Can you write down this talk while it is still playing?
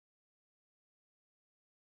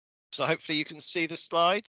So hopefully you can see the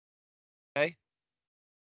slide. Okay.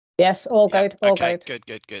 Yes, all Yeah. good, all Okay. good.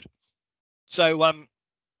 Good. So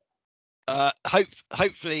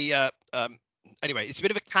hopefully anyway, it's a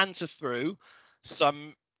bit of a canter through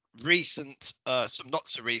some recent, some not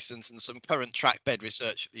so recent, and some current trackbed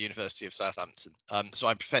research at the University of Southampton. So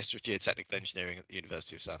I'm Professor of Geotechnical Engineering at the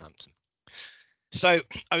University of Southampton. So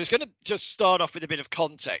I was going to just start off with a bit of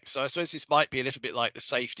context. So I suppose this might be a little bit like the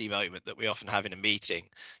safety moment that we often have in a meeting,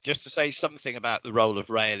 just to say something about the role of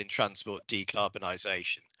rail in transport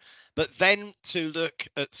decarbonisation. But then to look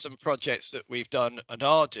at some projects that we've done and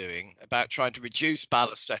are doing about trying to reduce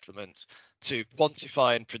ballast settlement, to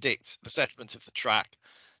quantify and predict the settlement of the track,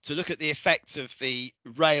 to look at the effects of the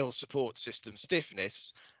rail support system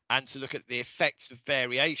stiffness, and to look at the effects of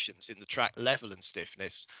variations in the track level and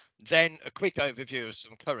stiffness, then a quick overview of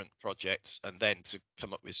some current projects, and then to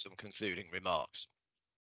come up with some concluding remarks.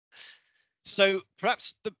 So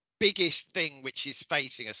perhaps the biggest thing which is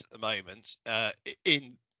facing us at the moment,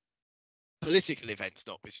 in political events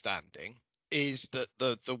notwithstanding, is that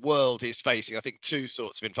the world is facing, I think, two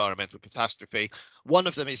sorts of environmental catastrophe. One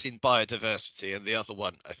of them is in biodiversity, and the other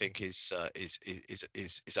one, I think, is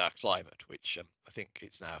our climate, which I think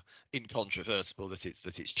it's now incontrovertible that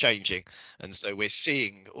it's changing, and so we're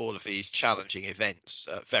seeing all of these challenging events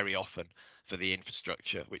very often for the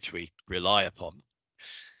infrastructure which we rely upon.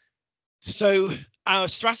 So our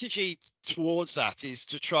strategy towards that is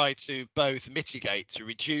to try to both mitigate, to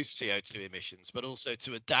reduce CO2 emissions, but also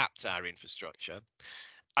to adapt our infrastructure.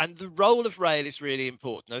 And the role of rail is really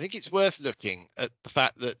important. I think it's worth looking at the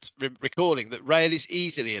fact that, recalling that rail is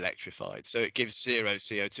easily electrified, so it gives zero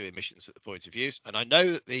CO2 emissions at the point of use. And I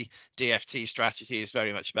know that the DFT strategy is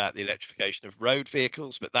very much about the electrification of road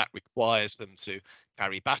vehicles, but that requires them to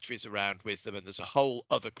carry batteries around with them. And there's a whole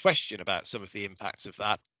other question about some of the impacts of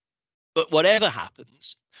that. But whatever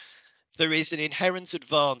happens, there is an inherent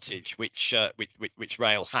advantage which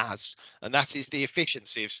rail has, and that is the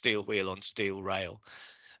efficiency of steel wheel on steel rail.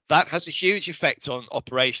 That has a huge effect on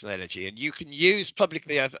operational energy, and you can use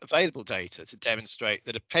publicly available data to demonstrate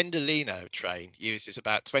that a Pendolino train uses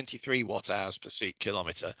about 23 watt hours per seat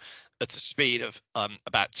kilometre at a speed of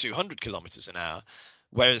about 200 kilometres an hour,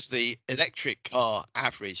 whereas the electric car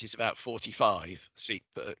average is about 45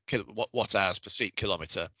 watt hours per seat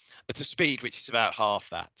kilometre at a speed which is about half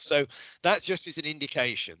that. So that just is an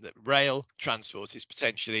indication that rail transport is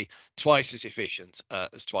potentially twice as efficient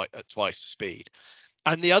at twice the speed.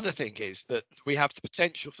 And the other thing is that we have the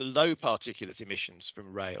potential for low particulate emissions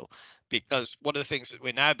from rail, because one of the things that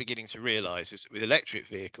we're now beginning to realize is that with electric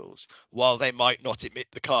vehicles, while they might not emit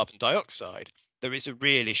the carbon dioxide, there is a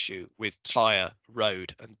real issue with tyre,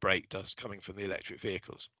 road and brake dust coming from the electric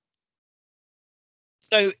vehicles.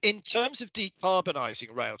 So in terms of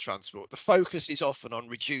decarbonising rail transport, the focus is often on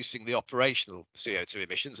reducing the operational CO2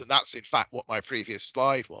 emissions, and that's in fact what my previous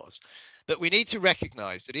slide was. But we need to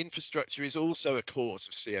recognise that infrastructure is also a cause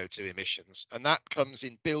of CO2 emissions, and that comes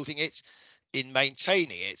in building it, in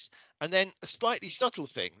maintaining it, and then a slightly subtle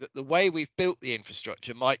thing that the way we've built the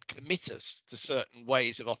infrastructure might commit us to certain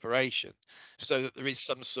ways of operation, so that there is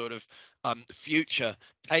some sort of future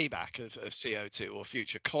payback of CO2 or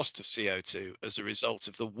future cost of CO2 as a result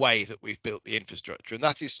of the way that we've built the infrastructure. And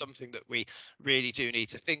that is something that we really do need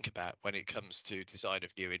to think about when it comes to design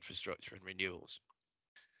of new infrastructure and renewals.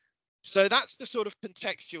 So that's the sort of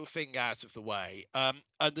contextual thing out of the way. And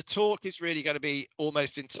the talk is really going to be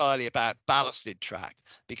almost entirely about ballasted track,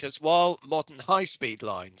 because while modern high-speed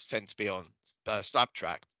lines tend to be on slab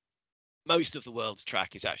track, most of the world's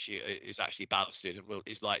track is actually ballasted and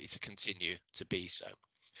is likely to continue to be so.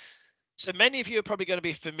 So many of you are probably going to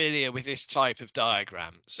be familiar with this type of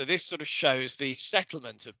diagram. So this sort of shows the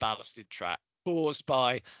settlement of ballasted track caused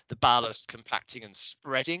by the ballast compacting and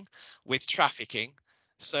spreading with trafficking.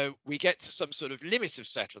 So we get to some sort of limit of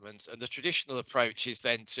settlement, and the traditional approach is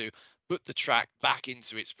then to put the track back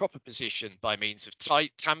into its proper position by means of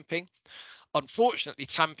tight tamping. Unfortunately,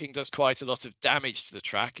 tamping does quite a lot of damage to the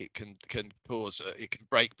track. It can cause it can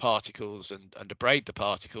break particles and abrade the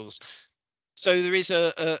particles. So there is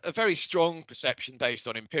a very strong perception based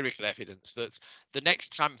on empirical evidence that the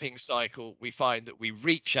next tamping cycle, we find that we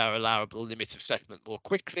reach our allowable limit of settlement more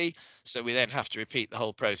quickly. So we then have to repeat the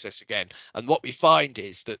whole process again. And what we find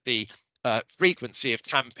is that the frequency of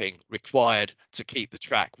tamping required to keep the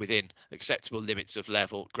track within acceptable limits of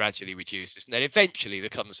level gradually reduces. And then eventually there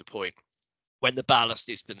comes a point when the ballast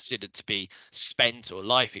is considered to be spent or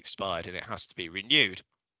life expired and it has to be renewed.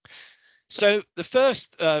 So the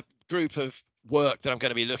first group of work that I'm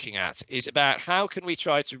going to be looking at is about how can we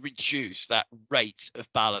try to reduce that rate of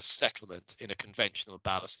ballast settlement in a conventional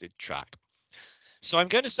ballasted track. So I'm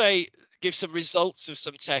going to give some results of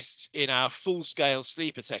some tests in our full-scale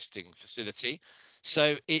sleeper testing facility.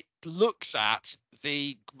 So it looks at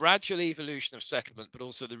the gradual evolution of settlement, but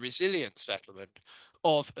also the resilient settlement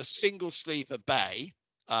of a single sleeper bay.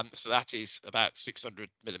 So that is about 600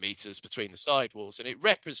 millimeters between the sidewalls, and it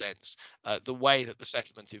represents the way that the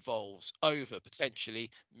settlement evolves over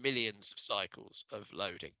potentially millions of cycles of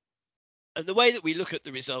loading. And the way that we look at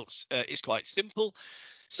the results is quite simple.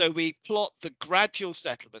 So we plot the gradual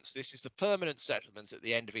settlements. This is the permanent settlement at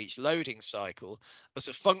the end of each loading cycle as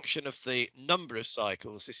a function of the number of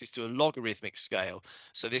cycles. This is to a logarithmic scale.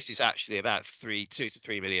 So this is actually about 2 to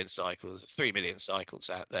 3 million cycles, 3 million cycles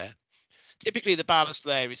out there. Typically, the ballast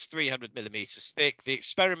layer is 300 millimeters thick. The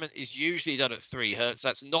experiment is usually done at 3 hertz.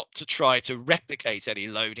 That's not to try to replicate any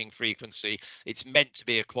loading frequency. It's meant to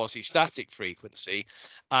be a quasi-static frequency.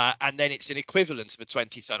 And then it's an equivalent of a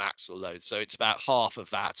 20-ton axle load. So it's about half of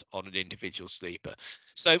that on an individual sleeper.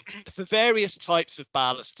 So for various types of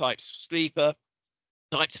ballast, types of sleeper,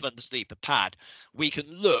 types of undersleeper pad, we can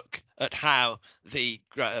look at how the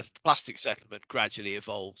plastic settlement gradually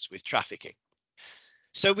evolves with trafficking.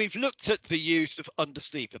 So we've looked at the use of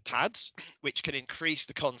undersleeper pads, which can increase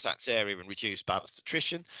the contact area and reduce ballast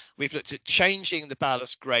attrition. We've looked at changing the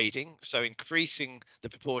ballast grading, so increasing the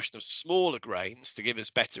proportion of smaller grains to give us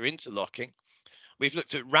better interlocking. We've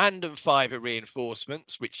looked at random fibre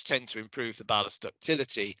reinforcements, which tend to improve the ballast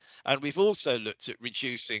ductility. And we've also looked at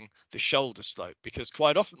reducing the shoulder slope, because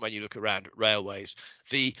quite often when you look around at railways,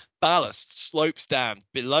 the ballast slopes down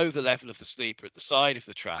below the level of the sleeper at the side of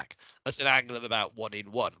the track at an angle of about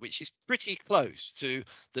 1:1, which is pretty close to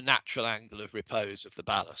the natural angle of repose of the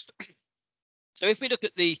ballast. So if we look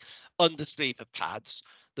at the undersleeper pads,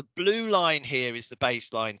 the blue line here is the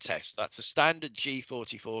baseline test. That's a standard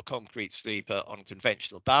G44 concrete sleeper on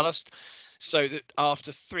conventional ballast. So that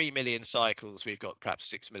after 3 million cycles, we've got perhaps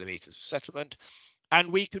 6 millimeters of settlement.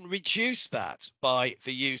 And we can reduce that by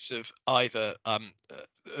the use of either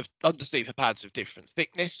of undersleeper pads of different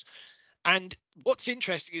thickness. And what's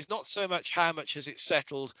interesting is not so much how much has it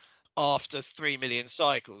settled after 3 million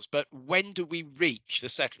cycles, but when do we reach the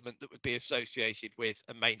settlement that would be associated with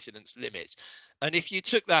a maintenance limit? And if you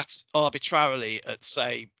took that arbitrarily at,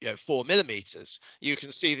 say, 4 millimeters, you can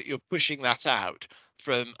see that you're pushing that out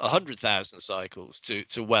from 100,000 cycles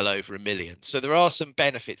to well over 1 million. So there are some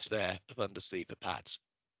benefits there of undersleeper pads.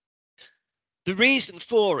 The reason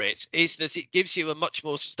for it is that it gives you a much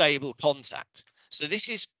more stable contact. So this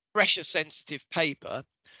is pressure sensitive paper,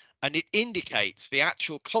 and it indicates the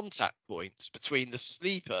actual contact points between the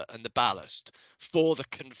sleeper and the ballast for the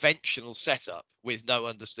conventional setup with no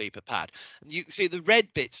undersleeper pad. And you can see the red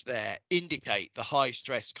bits there indicate the high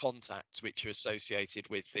stress contacts which are associated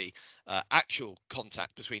with the actual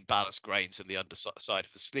contact between ballast grains and the underside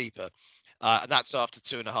of the sleeper. And that's after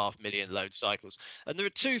 2.5 million load cycles. And there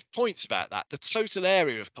are 2 points about that. The total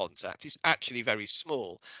area of contact is actually very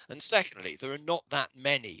small. And secondly, there are not that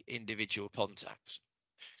many individual contacts.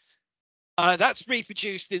 That's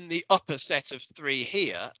reproduced in the upper set of 3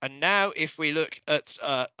 here. And now if we look at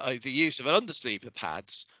the use of undersleeper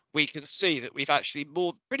pads, we can see that we've actually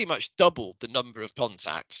pretty much doubled the number of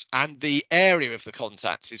contacts, and the area of the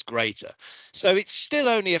contacts is greater. So it's still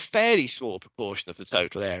only a fairly small proportion of the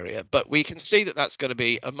total area, but we can see that that's going to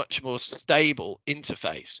be a much more stable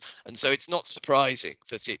interface. And so it's not surprising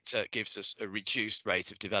that it gives us a reduced rate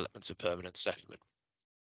of development of permanent settlement.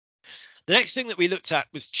 The next thing that we looked at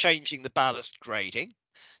was changing the ballast grading.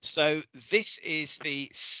 So this is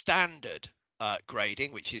the standard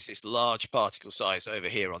grading, which is this large particle size over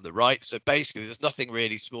here on the right. So basically, there's nothing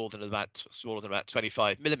really smaller than about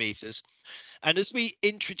 25 millimeters. And as we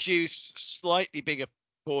introduce slightly bigger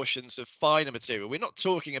portions of finer material, we're not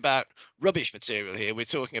talking about rubbish material here. We're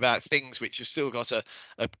talking about things which have still got a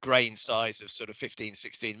grain size of sort of 15,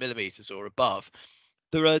 16 millimeters or above.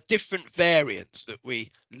 There are different variants that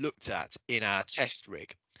we looked at in our test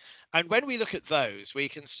rig. And when we look at those, we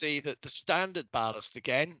can see that the standard ballast,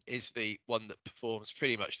 again, is the one that performs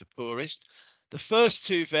pretty much the poorest. The first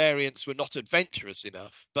 2 variants were not adventurous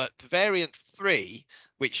enough, but the variant 3,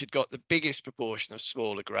 which had got the biggest proportion of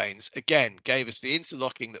smaller grains, again, gave us the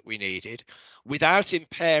interlocking that we needed without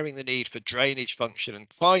impairing the need for drainage function and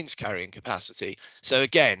fines carrying capacity. So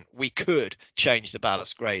again, we could change the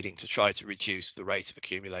ballast grading to try to reduce the rate of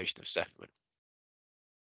accumulation of settlement.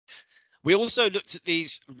 We also looked at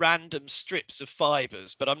these random strips of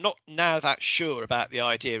fibres, but I'm not now that sure about the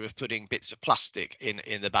idea of putting bits of plastic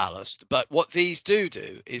in the ballast. But what these do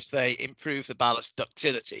is they improve the ballast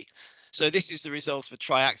ductility. So this is the result of a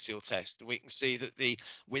triaxial test. And we can see that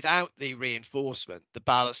without the reinforcement, the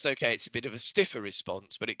ballast, okay, it's a bit of a stiffer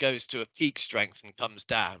response, but it goes to a peak strength and comes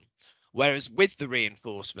down. Whereas with the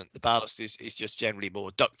reinforcement, the ballast is just generally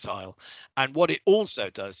more ductile. And what it also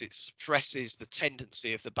does, it suppresses the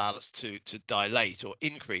tendency of the ballast to dilate or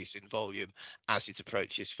increase in volume as it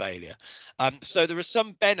approaches failure. So there are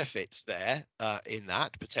some benefits there in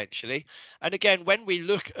that potentially. And again, when we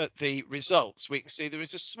look at the results, we can see there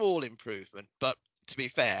is a small improvement, but to be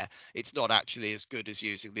fair, it's not actually as good as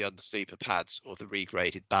using the undersleeper pads or the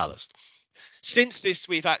regraded ballast. Since this,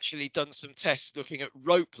 we've actually done some tests looking at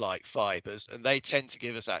rope-like fibers, and they tend to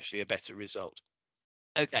give us actually a better result.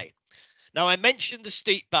 Okay, now I mentioned the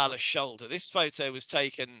steep ballast shoulder. This photo was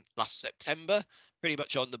taken last September, pretty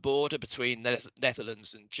much on the border between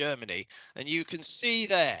Netherlands and Germany, and you can see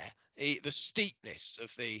there the steepness of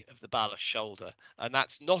the ballast shoulder, and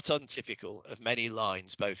that's not untypical of many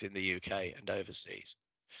lines both in the UK and overseas.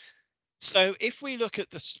 So if we look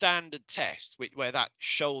at the standard test, where that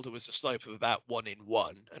shoulder was a slope of about 1 in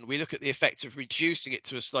 1, and we look at the effect of reducing it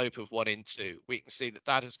to a slope of 1 in 2, we can see that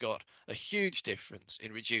that has got a huge difference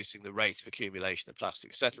in reducing the rate of accumulation of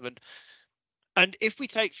plastic settlement. And if we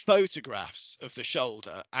take photographs of the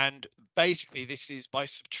shoulder, and basically this is by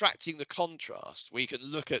subtracting the contrast, we can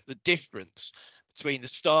look at the difference between the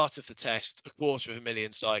start of the test,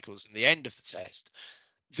 250,000 cycles, and the end of the test.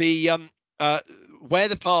 The uh, where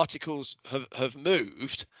the particles have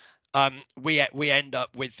moved, we end up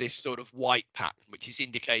with this sort of white pattern, which is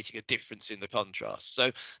indicating a difference in the contrast.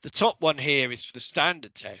 So the top one here is for the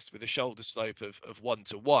standard test with a shoulder slope of 1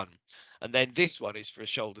 to 1. And then this one is for a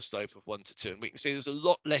shoulder slope of 1 to 2. And we can see there's a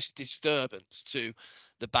lot less disturbance to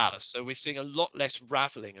the ballast. So we're seeing a lot less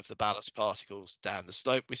raveling of the ballast particles down the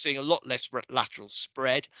slope. We're seeing a lot less lateral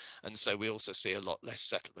spread. And so we also see a lot less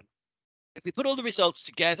settlement. If we put all the results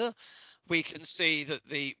together, we can see that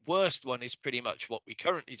the worst one is pretty much what we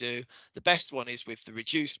currently do. The best one is with the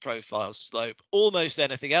reduced profile slope. Almost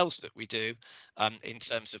anything else that we do in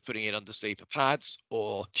terms of putting it under sleeper pads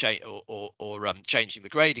or changing the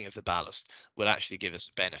grading of the ballast will actually give us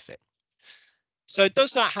a benefit. So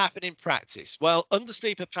does that happen in practice? Well,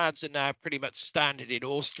 undersleeper pads are now pretty much standard in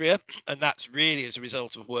Austria, and that's really as a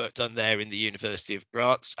result of work done there in the University of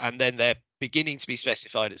Graz, and then they're beginning to be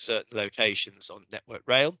specified at certain locations on Network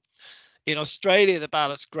Rail. In Australia, the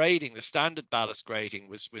ballast grading, the standard ballast grading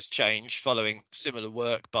was changed following similar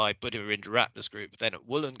work by Buddha Indaratna's group then at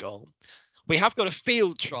Wollongong. We have got a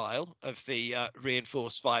field trial of the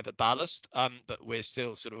reinforced fibre ballast, but we're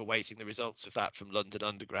still sort of awaiting the results of that from London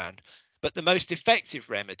Underground. But the most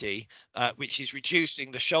effective remedy, which is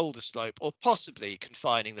reducing the shoulder slope or possibly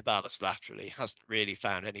confining the ballast laterally, hasn't really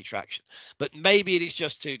found any traction. But maybe it is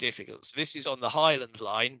just too difficult. So this is on the Highland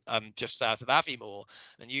line, just south of Aviemore,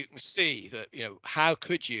 and you can see that, how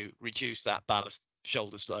could you reduce that ballast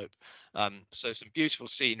shoulder slope? So some beautiful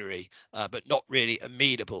scenery, but not really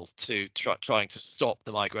amenable to trying to stop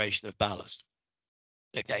the migration of ballast.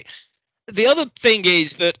 Okay. The other thing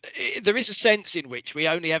is that there is a sense in which we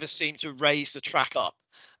only ever seem to raise the track up.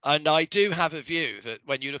 And I do have a view that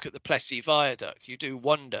when you look at the Plessis Viaduct, you do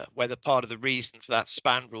wonder whether part of the reason for that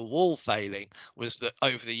spandrel wall failing was that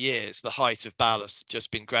over the years, the height of ballast had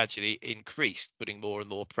just been gradually increased, putting more and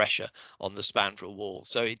more pressure on the spandrel wall.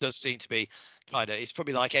 So it does seem to be it's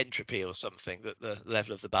probably like entropy or something, that the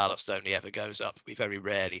level of the ballast only ever goes up. We very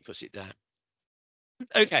rarely put it down.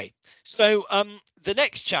 Okay, so the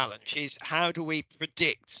next challenge is how do we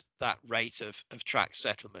predict that rate of track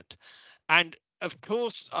settlement? And of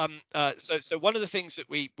course, so one of the things that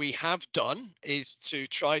we have done is to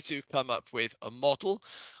try to come up with a model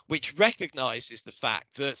which recognizes the fact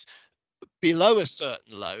that below a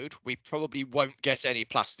certain load, we probably won't get any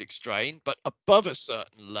plastic strain, but above a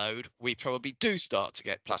certain load, we probably do start to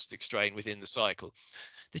get plastic strain within the cycle.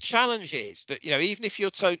 The challenge is that, even if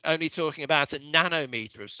you're only talking about a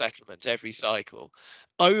nanometer of settlement every cycle,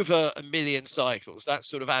 over 1 million cycles, that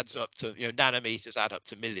sort of adds up to, nanometers add up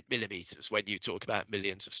to millimeters when you talk about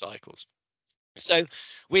millions of cycles. So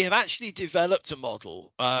we have actually developed a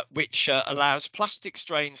model which allows plastic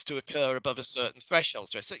strains to occur above a certain threshold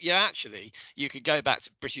stress. So you could go back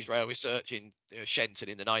to British Rail Research in Shenton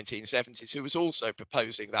in the 1970s, who was also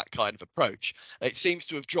proposing that kind of approach. It seems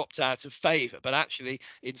to have dropped out of favour, but actually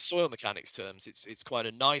in soil mechanics terms, it's quite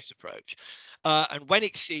a nice approach. And when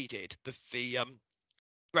exceeded, the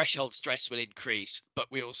threshold stress will increase, but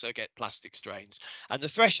we also get plastic strains. And the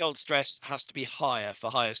threshold stress has to be higher for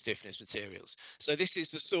higher stiffness materials. So this is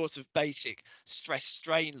the sort of basic stress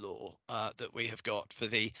strain law that we have got for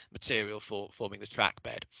the material forming the track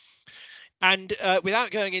bed. And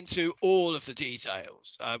without going into all of the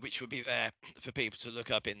details, which will be there for people to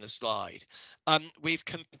look up in the slide, we've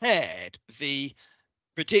compared the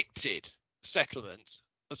predicted settlement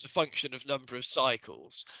as a function of number of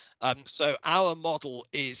cycles. So our model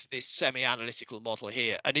is this semi-analytical model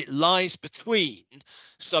here, and it lies between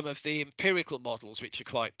some of the empirical models which are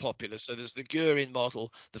quite popular. So there's the Gurin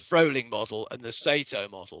model, the Froling model, and the Sato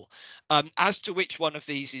model. As to which one of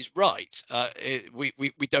these is right, we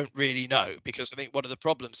don't really know, because I think one of the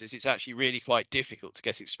problems is it's actually really quite difficult to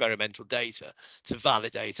get experimental data to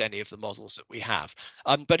validate any of the models that we have.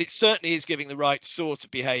 But it certainly is giving the right sort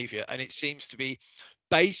of behavior, and it seems to be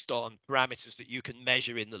based on parameters that you can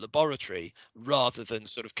measure in the laboratory rather than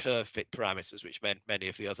sort of curve fit parameters, which many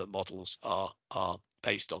of the other models are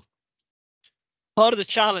based on. Part of the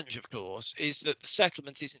challenge, of course, is that the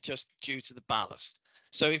settlement isn't just due to the ballast.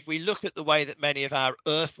 So if we look at the way that many of our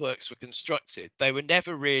earthworks were constructed, they were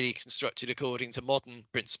never really constructed according to modern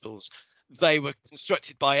principles. They were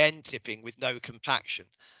constructed by end tipping with no compaction.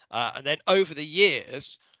 And then over the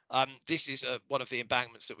years, this is one of the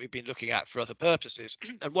embankments that we've been looking at for other purposes.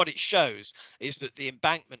 And what it shows is that the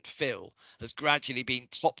embankment fill has gradually been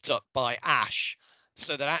topped up by ash,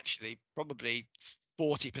 so that actually probably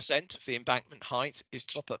 40% of the embankment height is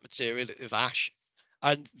top-up material of ash.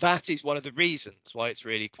 And that is one of the reasons why it's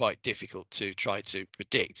really quite difficult to try to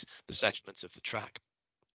predict the settlement of the track.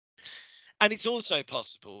 And it's also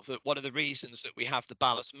possible that one of the reasons that we have the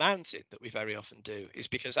ballast mounted that we very often do is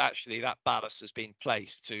because actually that ballast has been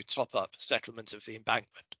placed to top up settlement of the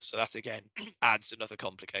embankment. So that again adds another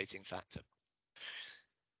complicating factor.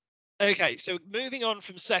 Okay, so moving on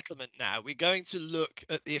from settlement now, we're going to look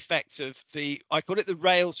at the effect of I call it the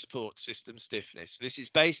rail support system stiffness. This is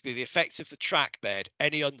basically the effect of the track bed,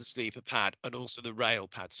 any undersleeper pad, and also the rail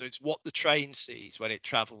pad. So it's what the train sees when it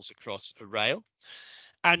travels across a rail.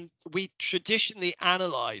 And we traditionally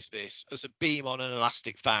analyze this as a beam on an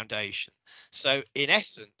elastic foundation. So in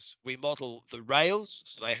essence, we model the rails,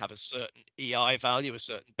 so they have a certain EI value, a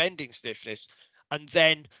certain bending stiffness, and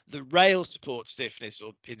then the rail support stiffness,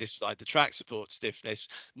 or in this slide, the track support stiffness,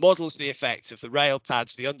 models the effect of the rail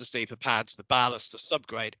pads, the undersleeper pads, the ballast, the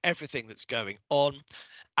subgrade, everything that's going on.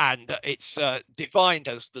 And it's defined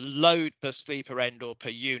as the load per sleeper end or per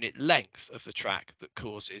unit length of the track that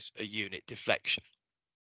causes a unit deflection.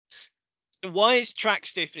 Why is track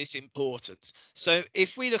stiffness important? So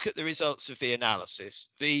if we look at the results of the analysis,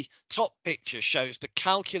 the top picture shows the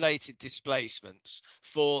calculated displacements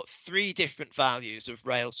for 3 different values of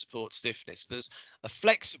rail support stiffness. There's a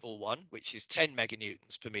flexible one, which is 10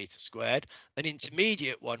 meganewtons per meter squared, an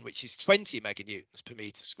intermediate one, which is 20 meganewtons per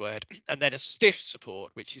meter squared, and then a stiff support,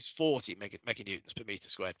 which is 40 meganewtons per meter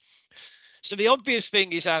squared. So the obvious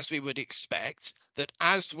thing is, as we would expect, that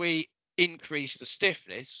as we increase the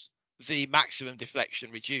stiffness, the maximum deflection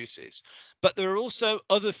reduces. But there are also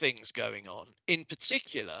other things going on. In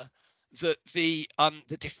particular, that the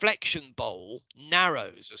deflection bowl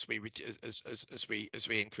narrows as we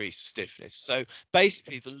increase the stiffness. So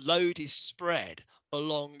basically, the load is spread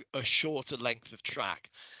along a shorter length of track.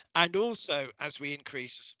 And also, as we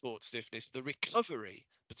increase the support stiffness, the recovery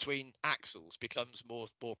between axles becomes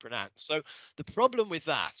more pronounced. So the problem with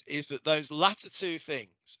that is that those latter 2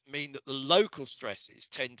 things mean that the local stresses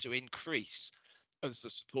tend to increase as the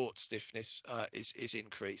support stiffness is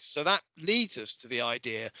increased. So that leads us to the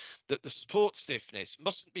idea that the support stiffness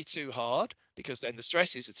mustn't be too hard, because then the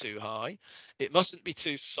stresses are too high. It mustn't be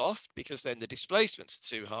too soft, because then the displacements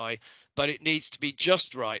are too high, but it needs to be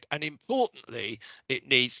just right. And importantly, it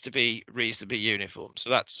needs to be reasonably uniform. So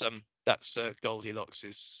that's Goldilocks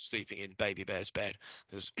is sleeping in Baby Bear's bed,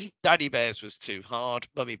 because Daddy Bear's was too hard,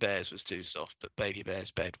 Mummy Bear's was too soft, but Baby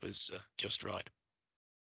Bear's bed was just right.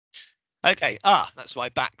 Okay, that's my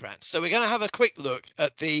background. So we're going to have a quick look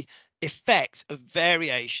at the effect of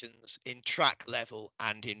variations in track level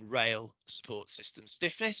and in rail support system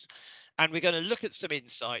stiffness. And we're going to look at some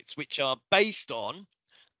insights which are based on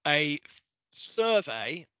a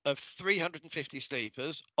survey of 350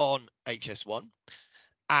 sleepers on HS1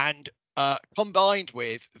 and combined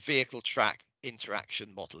with vehicle track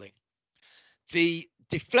interaction modeling. The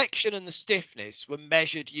deflection and the stiffness were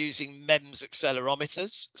measured using MEMS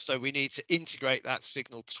accelerometers. So we need to integrate that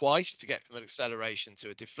signal twice to get from an acceleration to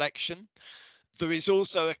a deflection. There is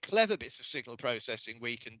also a clever bit of signal processing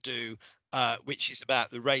we can do, which is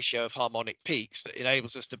about the ratio of harmonic peaks, that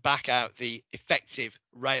enables us to back out the effective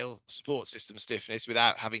rail support system stiffness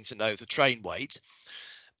without having to know the train weight.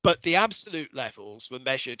 But the absolute levels were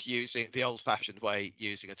measured using the old-fashioned way,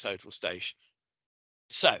 using a total station.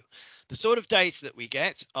 So the sort of data that we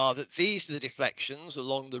get are that these are the deflections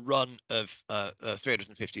along the run of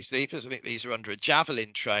 350 sleepers. I think these are under a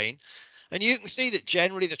javelin train. And you can see that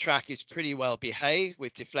generally the track is pretty well behaved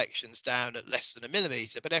with deflections down at less than a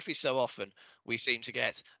millimetre, but every so often we seem to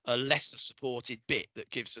get a lesser supported bit that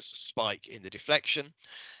gives us a spike in the deflection.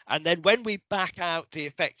 And then when we back out the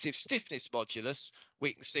effective stiffness modulus,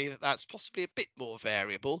 we can see that that's possibly a bit more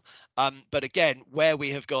variable. But again, where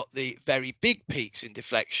we have got the very big peaks in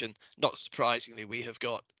deflection, not surprisingly, we have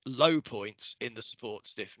got low points in the support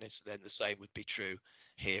stiffness. Then the same would be true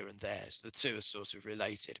here and there. So the two are sort of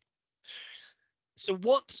related. So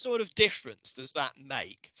what sort of difference does that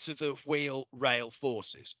make to the wheel rail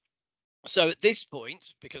forces? So at this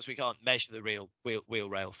point, because we can't measure the real wheel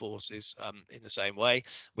rail forces in the same way,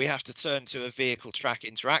 we have to turn to a vehicle track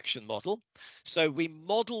interaction model. So we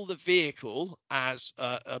model the vehicle as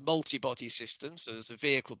a multi-body system. So there's a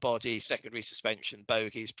vehicle body, secondary suspension,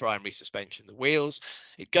 bogies, primary suspension, the wheels.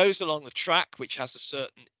 It goes along the track, which has a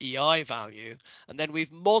certain EI value. And then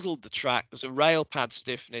we've modeled the track. There's a rail pad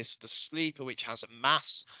stiffness, the sleeper, which has a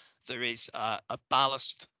mass. There is a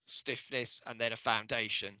ballast stiffness and then a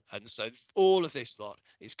foundation, and so all of this lot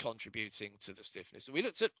is contributing to the stiffness. So we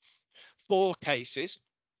looked at 4 cases.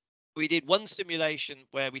 We did one simulation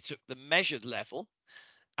where we took the measured level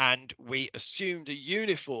and we assumed a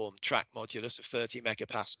uniform track modulus of 30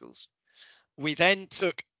 megapascals. We then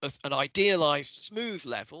took an idealized smooth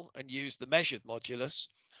level and used the measured modulus.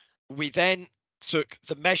 We then took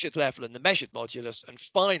the measured level and the measured modulus, and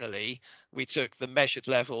finally we took the measured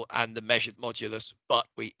level and the measured modulus, but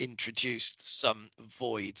we introduced some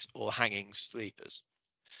voids or hanging sleepers.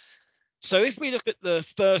 So if we look at the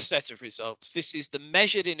first set of results, this is the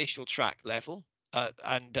measured initial track level,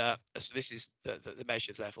 so this is the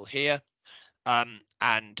measured level here, and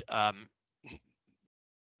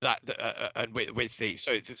with the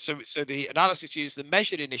so the analysis used the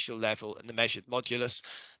measured initial level and the measured modulus.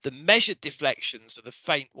 The measured deflections are the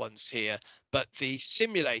faint ones here, but the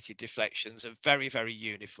simulated deflections are very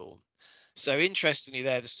uniform. So interestingly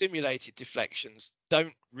there, the simulated deflections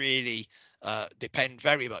don't really depend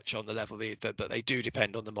very much on the level, but they do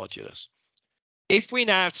depend on the modulus. If we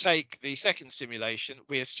now take the second simulation,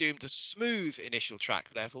 we assumed a smooth initial track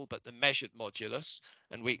level, but the measured modulus,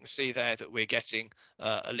 and we can see there that we're getting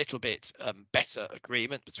a little bit better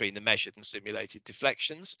agreement between the measured and simulated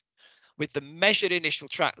deflections. With the measured initial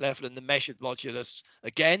track level and the measured modulus,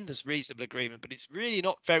 again, there's reasonable agreement, but it's really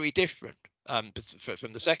not very different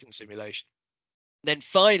from the second simulation. Then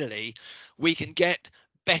finally, we can get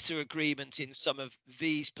better agreement in some of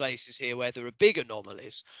these places here where there are big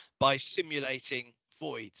anomalies by simulating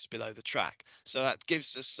voids below the track. So that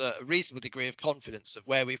gives us a reasonable degree of confidence of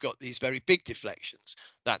where we've got these very big deflections.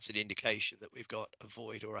 That's an indication that we've got a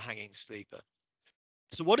void or a hanging sleeper.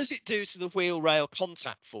 So what does it do to the wheel rail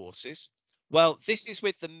contact forces? Well, this is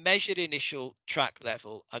with the measured initial track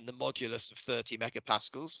level and the modulus of 30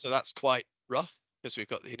 megapascals. So that's quite rough because we've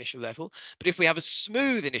got the initial level. But if we have a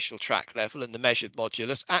smooth initial track level and the measured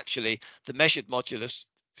modulus, actually the measured modulus,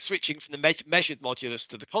 switching from the measured modulus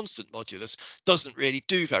to the constant modulus, doesn't really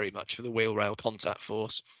do very much for the wheel rail contact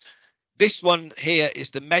force. This one here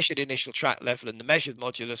is the measured initial track level and the measured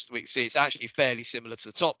modulus. We can see it's actually fairly similar to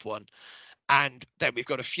the top one. And then we've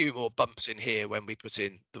got a few more bumps in here when we put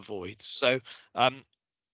in the voids. So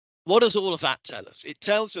what does all of that tell us? It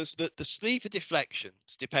tells us that the sleeper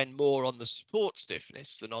deflections depend more on the support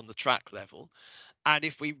stiffness than on the track level. And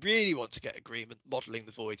if we really want to get agreement, modelling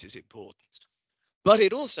the voids is important. But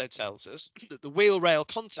it also tells us that the wheel rail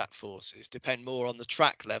contact forces depend more on the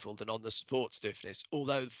track level than on the support stiffness,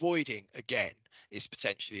 although voiding, again, is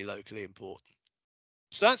potentially locally important.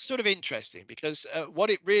 So that's sort of interesting because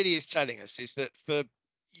what it really is telling us is that for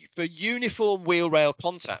uniform wheel rail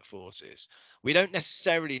contact forces, we don't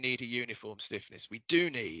necessarily need a uniform stiffness. We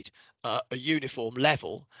do need a uniform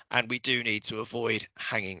level, and we do need to avoid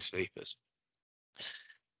hanging sleepers.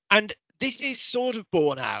 And this is sort of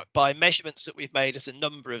borne out by measurements that we've made at a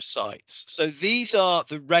number of sites. So these are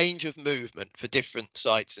the range of movement for different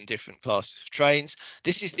sites and different classes of trains.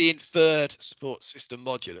 This is the inferred support system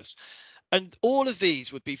modulus. And all of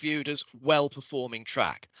these would be viewed as well-performing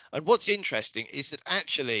track. And what's interesting is that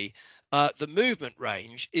actually the movement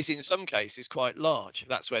range is in some cases quite large.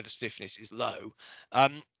 That's where the stiffness is low.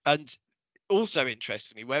 And also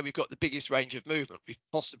interestingly, where we've got the biggest range of movement, we've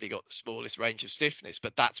possibly got the smallest range of stiffness,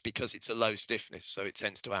 but that's because it's a low stiffness, so it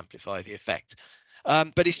tends to amplify the effect.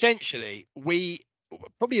 But essentially, we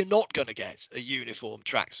probably are not going to get a uniform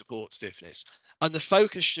track support stiffness. And the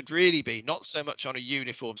focus should really be not so much on a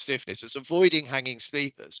uniform stiffness as avoiding hanging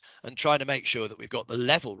sleepers and trying to make sure that we've got the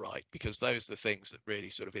level right, because those are the things that really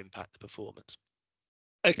sort of impact the performance.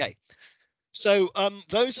 Okay, so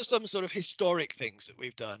those are some sort of historic things that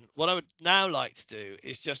we've done. What I would now like to do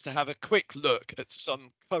is just to have a quick look at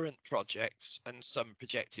some current projects and some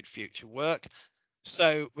projected future work.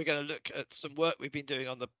 So we're going to look at some work we've been doing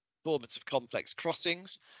on the performance of complex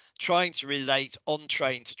crossings, trying to relate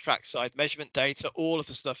on-train to trackside measurement data. All of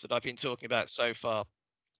the stuff that I've been talking about so far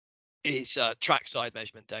is trackside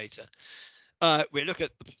measurement data. We look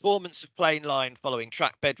at the performance of plane line following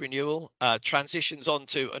trackbed renewal, transitions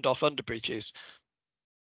onto and off underbridges.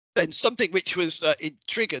 Then something which was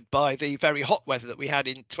triggered by the very hot weather that we had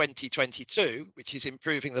in 2022, which is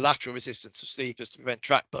improving the lateral resistance of sleepers to prevent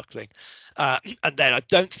track buckling. And then I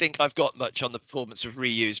don't think I've got much on the performance of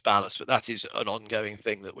reused ballast, but that is an ongoing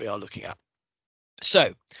thing that we are looking at.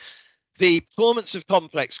 So the performance of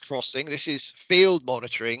complex crossing, this is field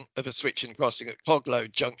monitoring of a switch and crossing at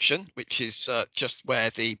Coglow Junction, which is just where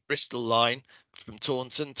the Bristol line from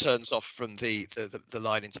Taunton turns off from the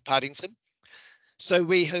line into Paddington. So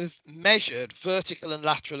we have measured vertical and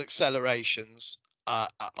lateral accelerations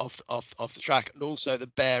of the track, and also the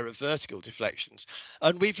bearer vertical deflections.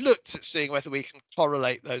 And we've looked at seeing whether we can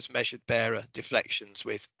correlate those measured bearer deflections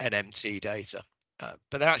with NMT data,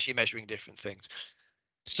 but they're actually measuring different things.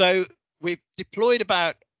 So we've deployed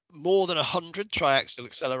about more than 100 triaxial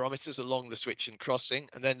accelerometers along the switch and crossing,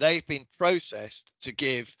 and then they've been processed to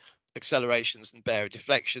give accelerations and bearer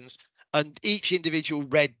deflections. And each individual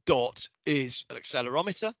red dot is an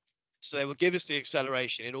accelerometer. So they will give us the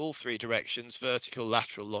acceleration in all three directions, vertical,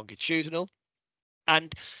 lateral, longitudinal.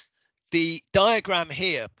 And the diagram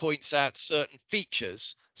here points out certain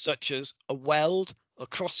features, such as a weld, a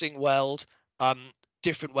crossing weld,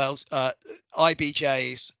 different welds,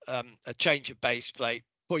 IBJs, a change of base plate,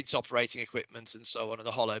 points operating equipment, and so on, and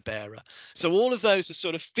a hollow bearer. So all of those are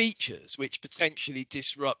sort of features which potentially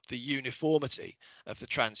disrupt the uniformity of the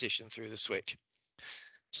transition through the switch.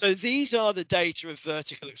 So these are the data of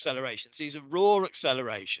vertical accelerations. These are raw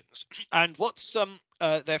accelerations. And what's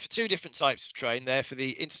they're for two different types of train. They're for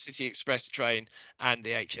the Intercity Express train and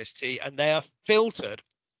the HST, and they are filtered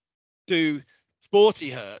to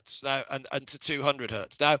 40 hertz now and to 200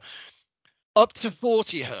 hertz. Now, up to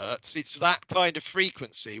 40 hertz, it's that kind of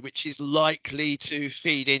frequency which is likely to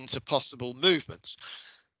feed into possible movements.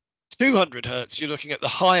 200 hertz, you're looking at the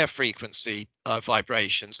higher frequency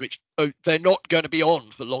vibrations, which they're not going to be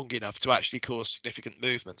on for long enough to actually cause significant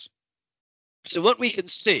movements. So what we can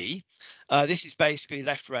see, this is basically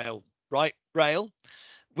left rail, right rail.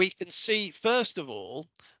 We can see, first of all,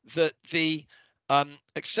 that the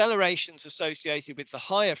accelerations associated with the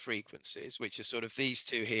higher frequencies, which are sort of these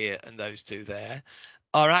two here and those two there,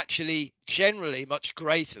 are actually generally much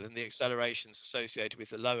greater than the accelerations associated with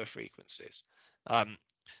the lower frequencies.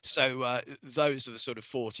 So those are the sort of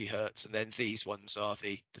 40 hertz, and then these ones are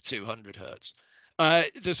the 200 hertz.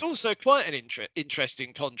 There's also quite an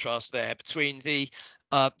interesting contrast there between the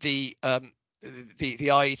IET and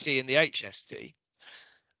the HST.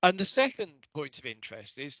 And the second point of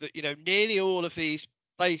interest is that, you know, nearly all of these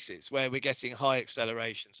places where we're getting high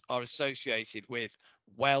accelerations are associated with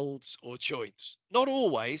welds or joints. Not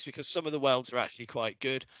always, because some of the welds are actually quite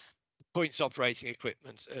good, points operating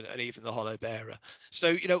equipment, and even the hollow bearer. So,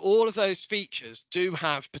 you know, all of those features do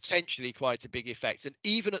have potentially quite a big effect. And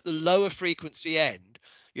even at the lower frequency end,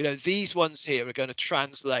 you know, these ones here are going to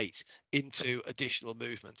translate into additional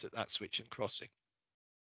movement at that switch and crossing.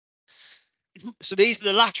 So these are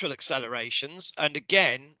the lateral accelerations. And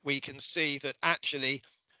again, we can see that actually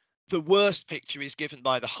the worst picture is given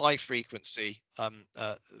by the high frequency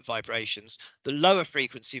vibrations. The lower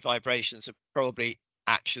frequency vibrations are probably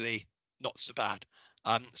actually not so bad.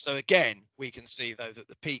 So again, we can see, though, that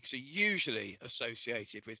the peaks are usually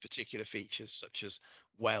associated with particular features such as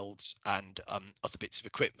welds and other bits of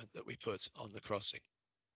equipment that we put on the crossing.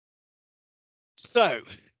 So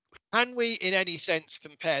can we, in any sense,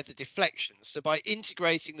 compare the deflections? So by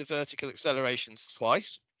integrating the vertical accelerations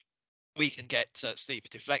twice, we can get steeper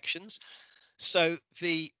deflections. So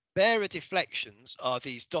the bearer deflections are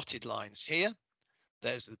these dotted lines here.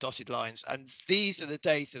 There's the dotted lines, and these are the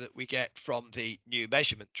data that we get from the new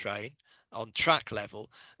measurement train on track level.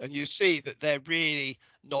 And you see that they're really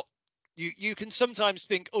not, you can sometimes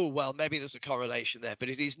think, oh, well, maybe there's a correlation there, but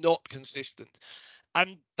it is not consistent.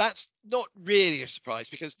 And that's not really a surprise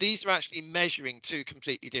because these are actually measuring two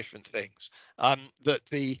completely different things. That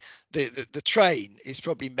the train is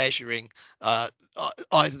probably measuring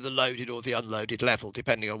either the loaded or the unloaded level,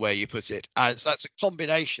 depending on where you put it. And so that's a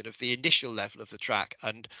combination of the initial level of the track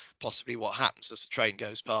and possibly what happens as the train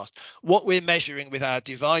goes past. What we're measuring with our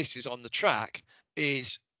devices on the track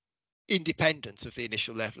is independent of the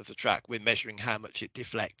initial level of the track. We're measuring how much it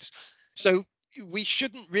deflects. So we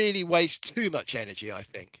shouldn't really waste too much energy, I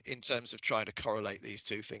think, in terms of trying to correlate these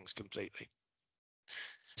two things completely.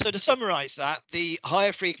 So to summarize that, the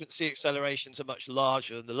higher frequency accelerations are much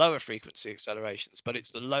larger than the lower frequency accelerations, but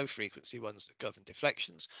it's the low frequency ones that govern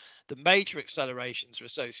deflections. The major accelerations are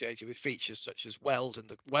associated with features such as welds and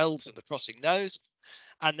the crossing nose.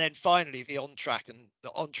 And then finally, the on-track and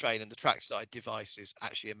the on-train and the trackside devices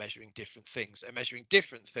actually are measuring different things. They're measuring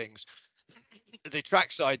different things. The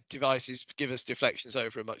trackside devices give us deflections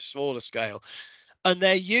over a much smaller scale, and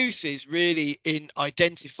their use is really in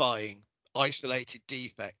identifying isolated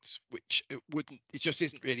defects, which it just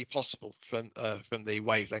isn't really possible from the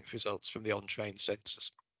wavelength results from the on-train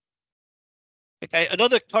sensors. Okay,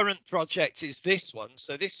 another current project is this one.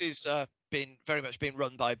 So this is been very much being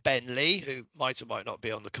run by Ben Lee, who might or might not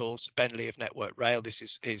be on the call. So Ben Lee of Network Rail. This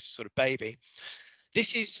is his sort of baby.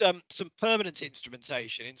 This is some permanent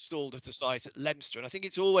instrumentation installed at a site at Leominster, and I think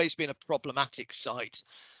it's always been a problematic site.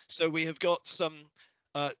 So we have got some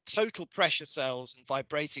total pressure cells and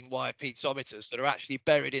vibrating wire piezometers that are actually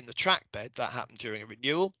buried in the trackbed. That happened during a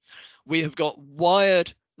renewal. We have got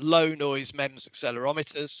wired low noise MEMS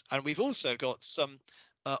accelerometers, and we've also got some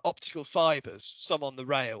optical fibers, some on the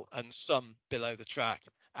rail and some below the track,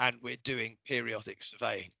 and we're doing periodic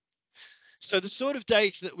surveying. So the sort of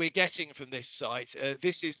data that we're getting from this site,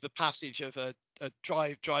 this is the passage of a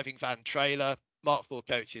driving van trailer, Mark IV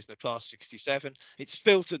coaches, the class 67. It's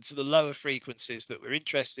filtered to the lower frequencies that we're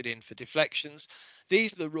interested in for deflections.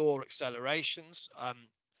 These are the raw accelerations.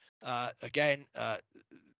 Again,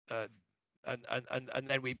 and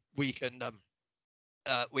then we can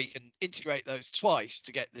integrate those twice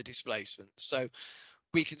to get the displacement. So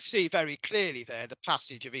we can see very clearly there the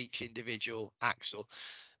passage of each individual axle.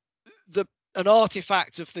 An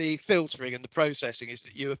artifact of the filtering and the processing is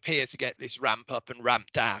that you appear to get this ramp up and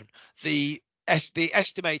ramp down. The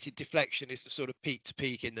estimated deflection is the sort of peak to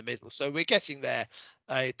peak in the middle. So we're getting there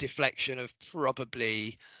a deflection of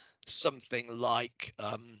probably something like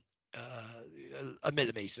a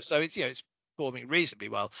millimeter. So it's, it's performing reasonably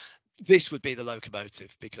well. This would be the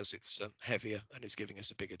locomotive because it's heavier and is giving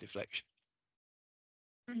us a bigger deflection.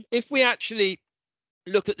 If we actually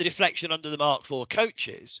look at the deflection under the Mark IV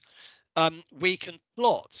coaches, we can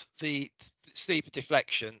plot the steeper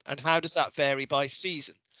deflection and how does that vary by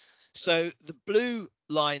season. So the blue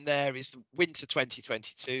line there is the winter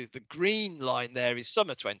 2022. The green line there is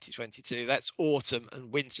summer 2022. That's autumn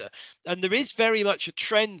and winter. And there is very much a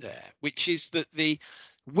trend there, which is that the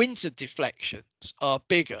winter deflections are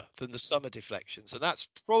bigger than the summer deflections. And that's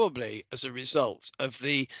probably as a result of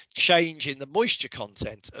the change in the moisture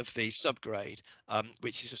content of the subgrade,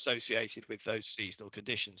 which is associated with those seasonal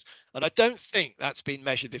conditions. And I don't think that's been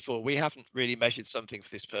measured before. We haven't really measured something for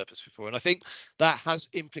this purpose before. And I think that has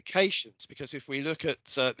implications because if we look at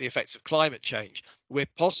the effects of climate change, we're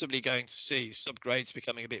possibly going to see subgrades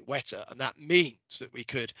becoming a bit wetter. And that means that we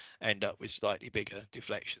could end up with slightly bigger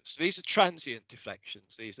deflections. So these are transient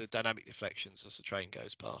deflections. These are dynamic deflections as the train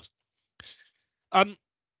goes past.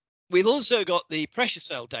 We've also got the pressure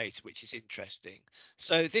cell data, which is interesting.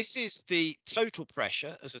 So this is the total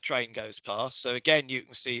pressure as a train goes past. So again, you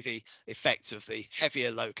can see the effect of the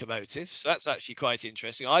heavier locomotive. So that's actually quite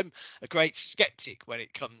interesting. I'm a great skeptic when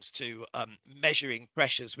it comes to measuring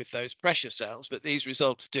pressures with those pressure cells, but these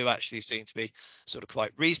results do actually seem to be sort of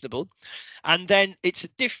quite reasonable. And then it's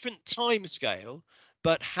a different time scale,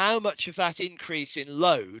 but how much of that increase in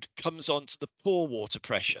load comes onto the pore water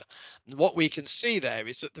pressure? And what we can see there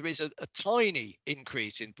is that there is a tiny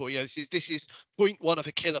increase in pore. This is 0.1 of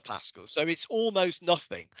a kilopascal, so it's almost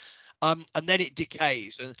nothing, and then it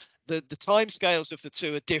decays. And the time scales of the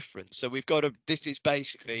two are different. So we've got this is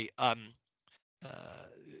basically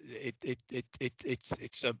it's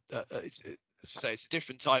a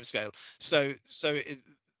different time scale. So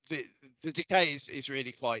the decay is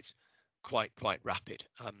really quite rapid.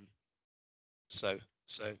 So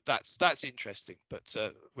that's interesting, but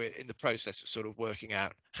we're in the process of sort of working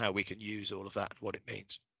out how we can use all of that and what it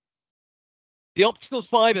means. The optical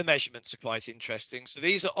fiber measurements are quite interesting. So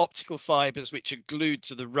these are optical fibers which are glued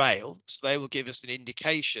to the rail. So they will give us an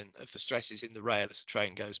indication of the stresses in the rail as the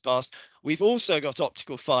train goes past. We've also got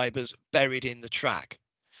optical fibers buried in the track.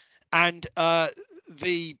 And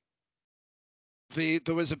the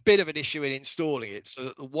there was a bit of an issue in installing it, so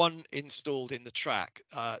that the one installed in the track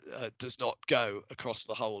does not go across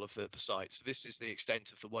the whole of the site. So this is the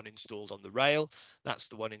extent of the one installed on the rail. That's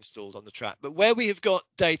the one installed on the track. But where we have got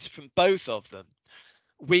data from both of them,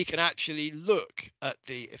 we can actually look at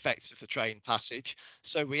the effects of the train passage.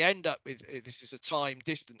 So we end up with, this is a time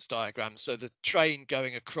distance diagram. So the train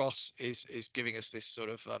going across is giving us this sort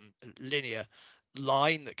of linear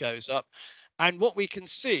line that goes up. And what we can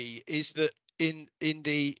see is that in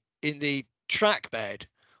the track bed,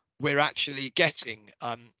 we're actually getting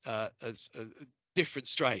different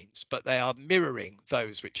strains, but they are mirroring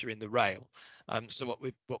those which are in the rail. So what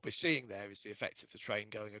we're seeing there is the effect of the train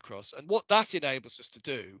going across, and what that enables us to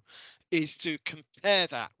do is to compare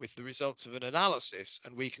that with the results of an analysis,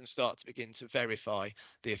 and we can start to begin to verify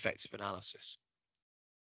the effects of analysis.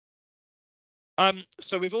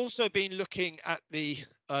 So we've also been looking at the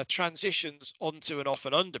transitions onto and off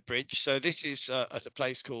an underbridge. So this is at a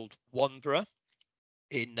place called Wanborough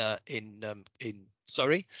in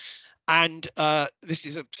Surrey. And this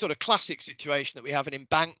is a sort of classic situation that we have an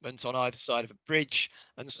embankment on either side of a bridge.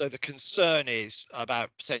 And so the concern is about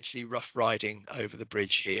potentially rough riding over the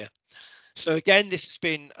bridge here. So again, this has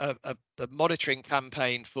been a monitoring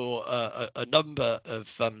campaign for a number of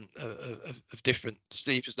different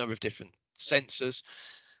sleepers, number of different sensors.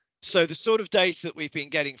 So the sort of data that we've been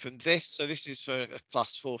getting from this, so this is for a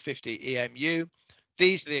class 450 EMU.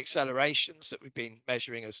 These are the accelerations that we've been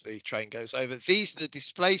measuring as the train goes over. These are the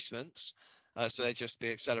displacements. So they're just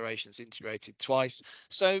the accelerations integrated twice.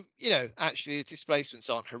 So, you know, actually the displacements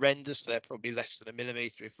aren't horrendous. They're probably less than a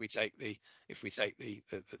millimeter if we take the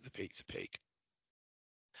peak to peak.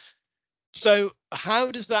 So how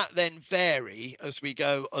does that then vary as we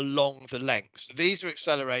go along the length? So these are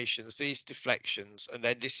accelerations, these deflections, and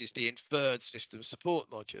then this is the inferred system support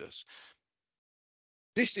modulus.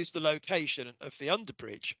 This is the location of the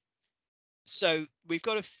underbridge. So we've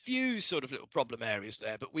got a few sort of little problem areas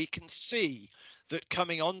there, but we can see that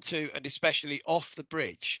coming onto and especially off the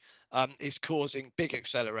bridge is causing big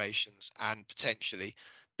accelerations and potentially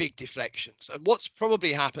big deflections. And what's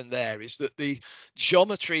probably happened there is that the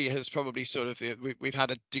geometry has probably sort of, we've had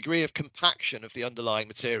a degree of compaction of the underlying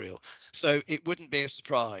material. So it wouldn't be a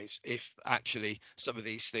surprise if actually some of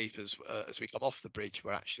these sleepers, as we come off the bridge,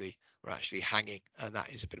 were actually hanging, and that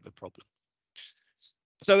is a bit of a problem.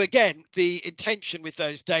 So again, the intention with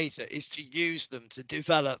those data is to use them to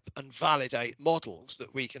develop and validate models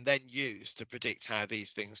that we can then use to predict how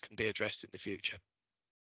these things can be addressed in the future.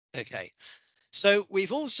 Okay, so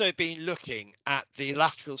we've also been looking at the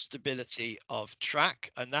lateral stability of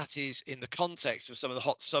track, and that is in the context of some of the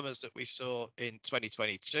hot summers that we saw in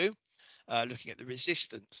 2022, looking at the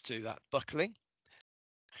resistance to that buckling.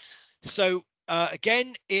 So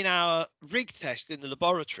again, in our rig test in the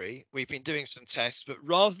laboratory, we've been doing some tests, but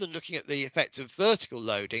rather than looking at the effect of vertical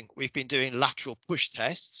loading, we've been doing lateral push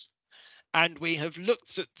tests. And we have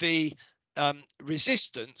looked at the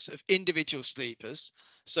resistance of individual sleepers.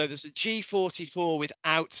 So there's a G44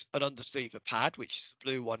 without an undersleeper pad, which is the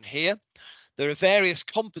blue one here. There are various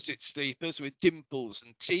composite sleepers with dimples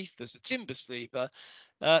and teeth. There's a timber sleeper.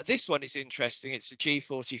 This one is interesting. It's a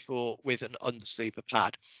G44 with an undersleeper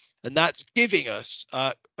pad. And that's giving us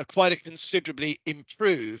quite a considerably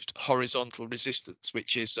improved horizontal resistance,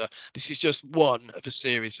 which is, this is just one of a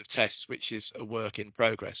series of tests, which is a work in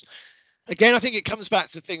progress. Again, I think it comes back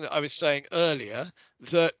to the thing that I was saying earlier,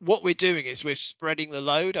 that what we're doing is we're spreading the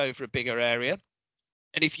load over a bigger area.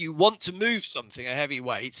 And if you want to move something, a heavy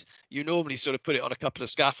weight, you normally sort of put it on a couple of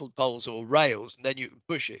scaffold poles or rails, and then you can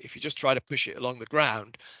push it. If you just try to push it along the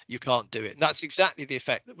ground, you can't do it. And that's exactly the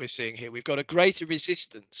effect that we're seeing here. We've got a greater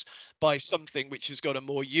resistance by something which has got a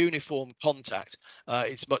more uniform contact.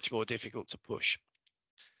 It's much more difficult to push.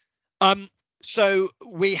 So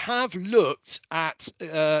we have looked at,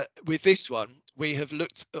 with this one, we have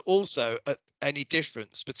looked also at any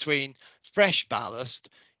difference between fresh ballast,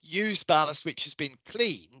 used ballast which has been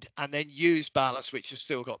cleaned, and then used ballast which has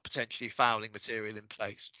still got potentially fouling material in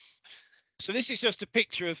place. So this is just a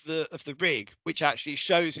picture of the rig, which actually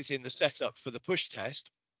shows it in the setup for the push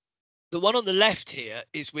test. The one on the left here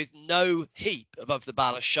is with no heap above the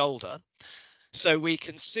ballast shoulder. So we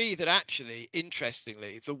can see that actually,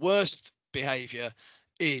 interestingly, the worst behavior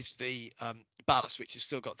is the ballast, which has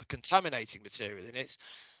still got the contaminating material in it.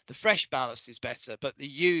 The fresh ballast is better, but the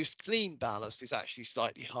used clean ballast is actually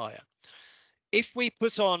slightly higher. If we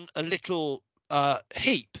put on a little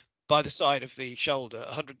heap by the side of the shoulder,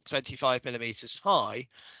 125 millimeters high,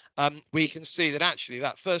 we can see that actually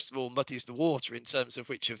that first of all muddies the water in terms of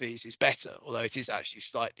which of these is better, although it is actually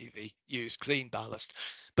slightly the used clean ballast.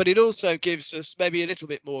 But it also gives us maybe a little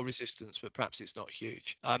bit more resistance, but perhaps it's not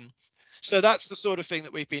huge. So that's the sort of thing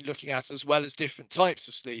that we've been looking at, as well as different types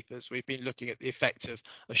of sleepers. We've been looking at the effect of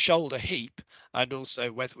a shoulder heap, and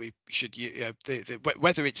also whether we should,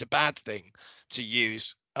 whether it's a bad thing to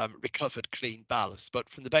use recovered clean ballast. But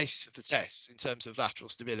from the basis of the tests, in terms of lateral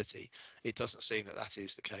stability, it doesn't seem that that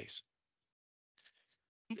is the case.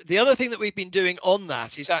 The other thing that we've been doing on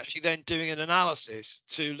that is actually then doing an analysis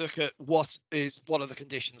to look at what are the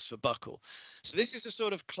conditions for buckle. So this is a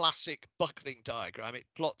sort of classic buckling diagram. It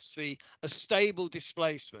plots a stable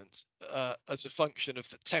displacement as a function of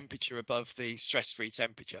the temperature above the stress-free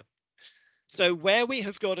temperature. So where we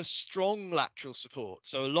have got a strong lateral support,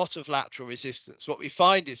 so a lot of lateral resistance, what we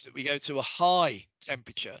find is that we go to a high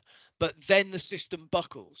temperature, but then the system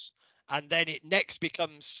buckles, and then it next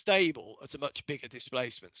becomes stable at a much bigger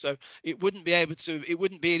displacement. So it wouldn't be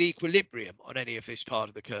in equilibrium on any of this part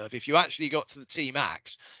of the curve. If you actually got to the T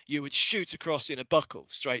max, you would shoot across in a buckle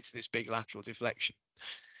straight to this big lateral deflection.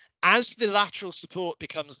 As the lateral support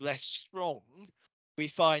becomes less strong, we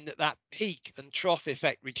find that that peak and trough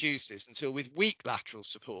effect reduces until with weak lateral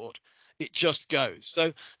support, it just goes.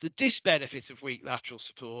 So the disbenefit of weak lateral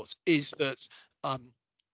support is that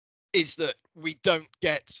we don't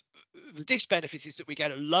get, the disbenefit is that we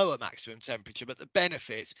get a lower maximum temperature, but the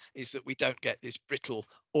benefit is that we don't get this brittle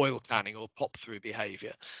oil canning or pop through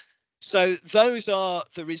behavior. So those are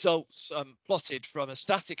the results plotted from a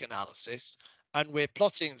static analysis, and we're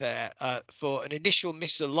plotting there for an initial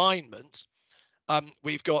misalignment.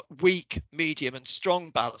 We've got weak, medium and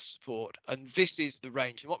strong ballast support, and this is the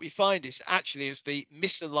range. And what we find is actually as the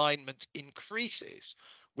misalignment increases,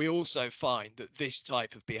 we also find that this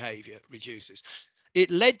type of behavior reduces. It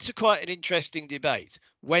led to quite an interesting debate.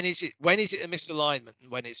 When is it a misalignment and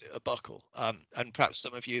when is it a buckle? And perhaps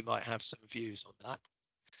some of you might have some views on that.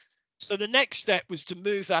 So the next step was to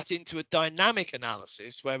move that into a dynamic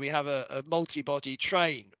analysis where we have a multi-body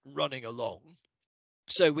train running along.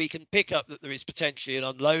 So we can pick up that there is potentially an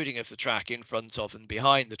unloading of the track in front of and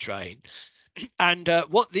behind the train. And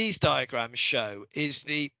what these diagrams show is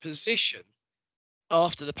the position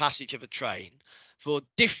after the passage of a train for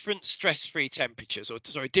different stress-free temperatures, or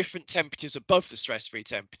sorry, different temperatures above the stress-free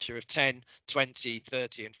temperature of 10, 20,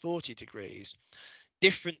 30 and 40 degrees,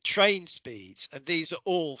 different train speeds, and these are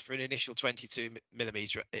all for an initial 22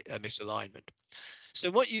 millimeter misalignment. So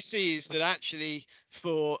what you see is that actually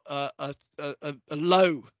for a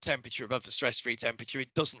low temperature above the stress-free temperature,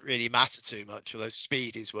 it doesn't really matter too much, although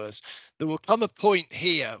speed is worse. There will come a point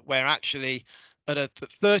here where actually at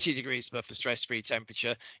 30 degrees above the stress-free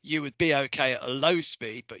temperature, you would be okay at a low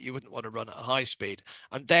speed, but you wouldn't want to run at a high speed.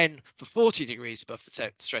 And then for 40 degrees above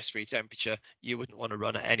the stress-free temperature, you wouldn't want to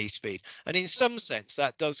run at any speed. And in some sense,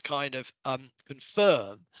 that does kind of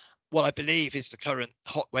confirm what I believe is the current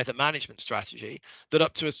hot weather management strategy, that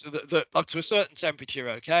up to a certain temperature, you're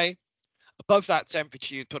okay. Above that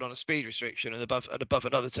temperature, you'd put on a speed restriction, and above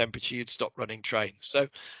another temperature, you'd stop running trains. So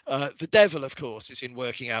the devil, of course, is in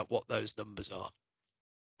working out what those numbers are.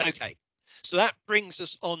 Okay, so that brings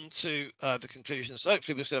us on to the conclusion. So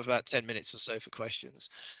hopefully we'll still have about 10 minutes or so for questions.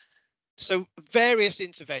 So various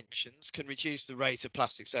interventions can reduce the rate of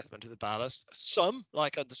plastic settlement of the ballast. Some,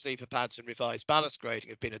 like undersleeper pads and revised ballast grading,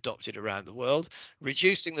 have been adopted around the world,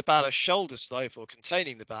 reducing the ballast shoulder slope or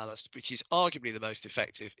containing the ballast, which is arguably the most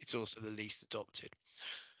effective. It's also the least adopted.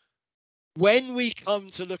 When we come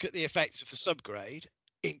to look at the effects of the subgrade,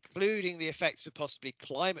 including the effects of possibly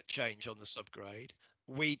climate change on the subgrade,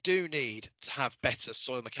 we do need to have better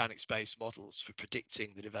soil mechanics based models for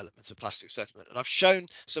predicting the development of plastic settlement. And I've shown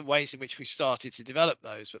some ways in which we started to develop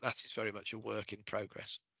those, but that is very much a work in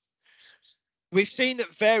progress. We've seen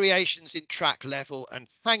that variations in track level and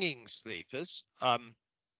hanging sleepers are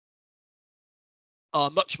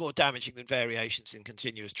much more damaging than variations in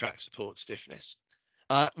continuous track support stiffness.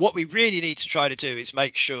 What we really need to try to do is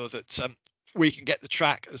make sure that we can get the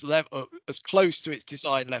track as close to its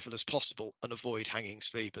design level as possible and avoid hanging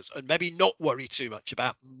sleepers, and maybe not worry too much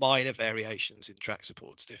about minor variations in track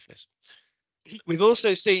support stiffness. We've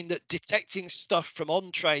also seen that detecting stuff from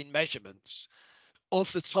on-train measurements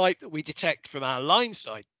of the type that we detect from our line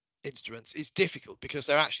side instruments is difficult because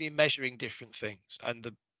they're actually measuring different things and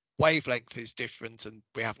the wavelength is different and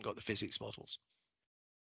we haven't got the physics models.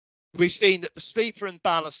 We've seen that the sleeper and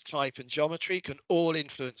ballast type and geometry can all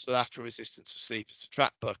influence the lateral resistance of sleepers to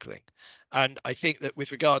track buckling. And I think that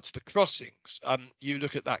with regard to the crossings, you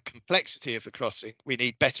look at that complexity of the crossing, we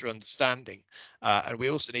need better understanding. And we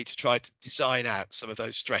also need to try to design out some of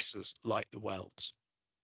those stressors like the welds.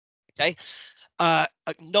 Okay.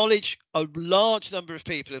 Acknowledge a large number of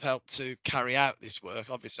people have helped to carry out this work.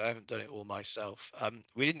 Obviously, I haven't done it all myself.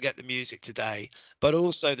 We didn't get the music today, but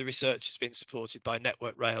also the research has been supported by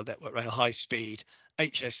Network Rail High Speed,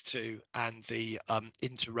 HS2, and the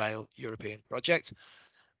Interrail European project.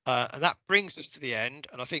 And that brings us to the end.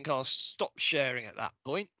 And I think I'll stop sharing at that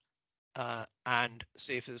point, and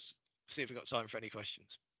see if we've got time for any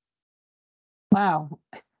questions. Wow,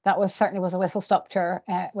 that certainly was a whistle stop tour,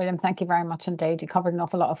 William. Thank you very much indeed. You covered an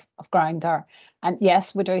awful lot of ground there. And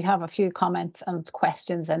yes, we do have a few comments and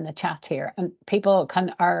questions in the chat here, and people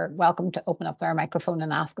are welcome to open up their microphone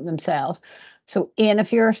and ask it themselves. So Ian,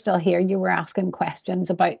 if you're still here, you were asking questions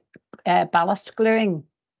about ballast gluing.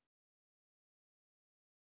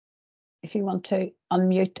 If you want to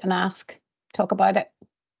unmute and talk about it.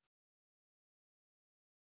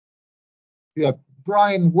 Yeah,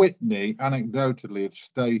 Brian Whitney anecdotally had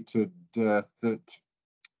stated that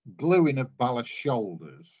gluing of ballast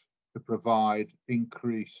shoulders to provide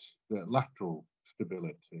increased lateral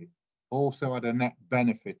stability also had a net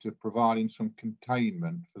benefit of providing some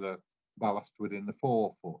containment for the ballast within the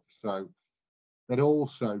forefoot. So they'd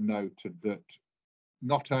also noted that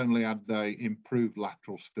not only had they improved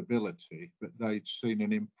lateral stability, but they'd seen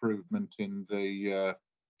an improvement in the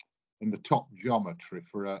top geometry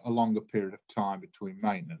for a longer period of time between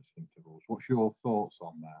maintenance intervals. What's your thoughts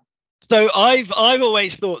on that? So I've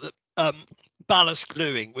always thought that ballast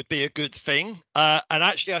gluing would be a good thing, and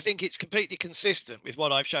actually I think it's completely consistent with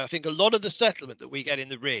what I've shown. I think a lot of the settlement that we get in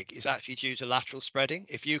the rig is actually due to lateral spreading.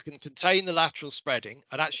 If you can contain the lateral spreading,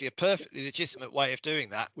 and actually a perfectly legitimate way of doing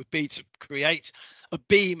that would be to create a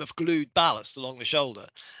beam of glued ballast along the shoulder,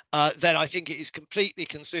 then I think it is completely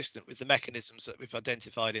consistent with the mechanisms that we've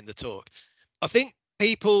identified in the talk. I think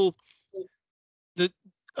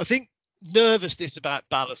nervousness about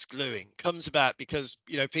ballast gluing comes about because,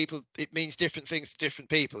 you know, it means different things to different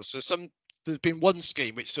people. So there's been one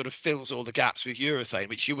scheme which sort of fills all the gaps with urethane,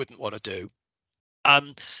 which you wouldn't want to do.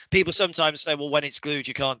 People sometimes say, well, when it's glued,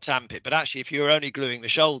 you can't tamp it. But actually, if you're only gluing the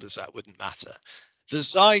shoulders, that wouldn't matter. The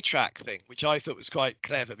Zytrack thing, which I thought was quite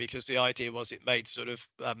clever because the idea was it made sort of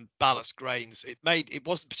ballast grains. It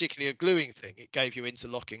wasn't particularly a gluing thing. It gave you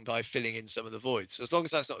interlocking by filling in some of the voids. So as long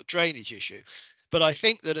as that's not a drainage issue. But I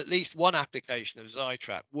think that at least one application of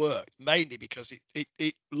Zytrack worked, mainly because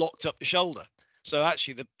it locked up the shoulder. So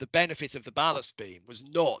actually, the benefit of the ballast beam was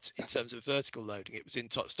not in terms of vertical loading; it was in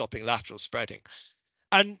stopping lateral spreading.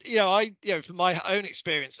 And from my own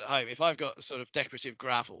experience at home, if I've got a sort of decorative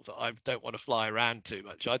gravel that I don't want to fly around too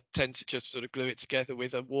much, I tend to just sort of glue it together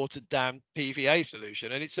with a watered down PVA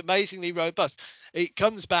solution, and it's amazingly robust. It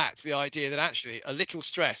comes back to the idea that actually a little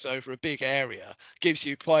stress over a big area gives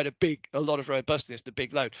you quite a lot of robustness to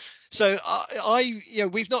big load. So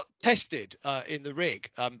we've not tested in the rig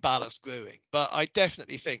ballast gluing, but I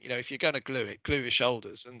definitely think, if you're going to glue it, glue the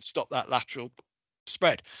shoulders and stop that lateral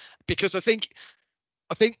spread, because I think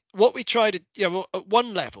what we tried to, at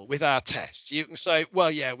one level with our test, you can say,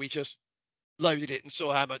 well, yeah, we just loaded it and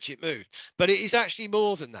saw how much it moved. But it is actually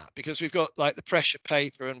more than that, because we've got like the pressure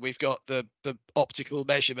paper and we've got the optical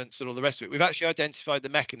measurements and all the rest of it. We've actually identified the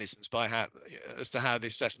mechanisms as to how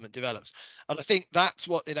this settlement develops. And I think that's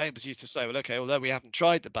what enables you to say, well, okay, although we haven't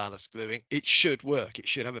tried the ballast gluing, it should work. It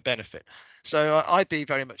should have a benefit. So I'd be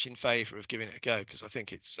very much in favour of giving it a go, because I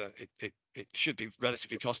think it should be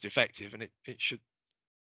relatively cost effective, and it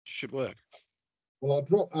should work. Well,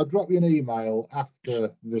 I'll drop you an email after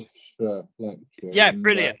this lecture. Yeah,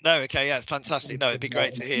 brilliant. No, okay, yeah, it's fantastic. No, it'd be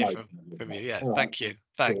great to hear from you. Yeah, thank you.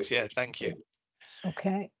 Thanks. Yeah, thank you.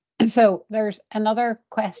 Okay, so there's another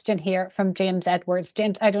question here from James Edwards.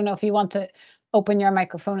 James, I don't know if you want to open your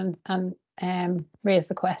microphone and raise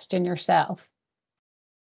the question yourself.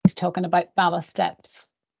 He's talking about ballast steps.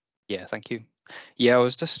 Yeah, thank you. Yeah, I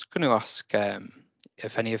was just going to ask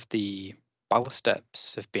if any of the ballast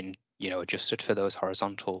steps have been, adjusted for those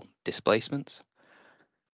horizontal displacements.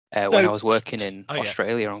 When I was working in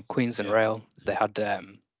Australia on Queensland Rail, they had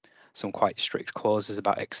some quite strict clauses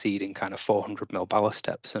about exceeding kind of 400 mil ballast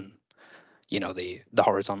steps and, the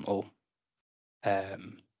horizontal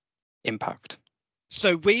impact.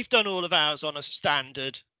 So we've done all of ours on a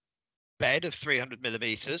standard bed of 300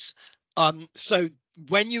 millimeters. So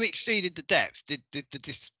when you exceeded the depth, did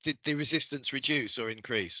the resistance reduce or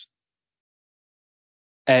increase?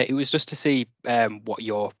 It was just to see what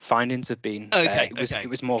your findings have been. It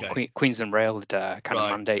was more Queensland Rail had kind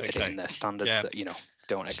of mandated it in their standards that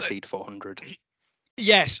don't exceed 400.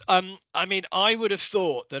 Yes, I mean, I would have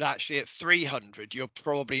thought that actually at 300 you're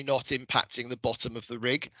probably not impacting the bottom of the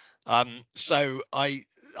rig. So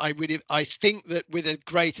I think that with a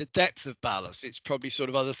greater depth of ballast, it's probably sort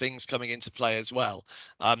of other things coming into play as well.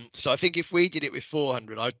 So I think if we did it with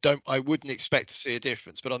 400, I wouldn't expect to see a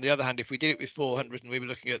difference. But on the other hand, if we did it with 400 and we were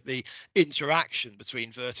looking at the interaction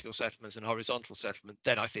between vertical settlement and horizontal settlement,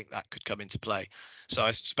 then I think that could come into play. So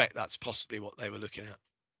I suspect that's possibly what they were looking at.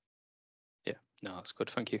 Yeah, no, that's good.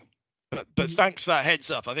 Thank you. But thanks for that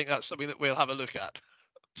heads up. I think that's something that we'll have a look at.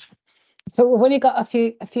 So we've only got a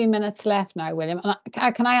few minutes left now, William.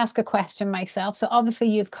 And can I ask a question myself? So obviously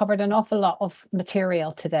you've covered an awful lot of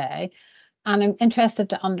material today, and I'm interested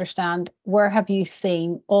to understand, where have you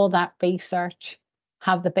seen all that research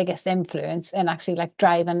have the biggest influence in actually like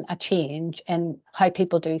driving a change in how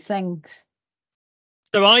people do things?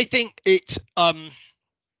 So I think it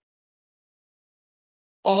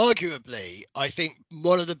arguably, I think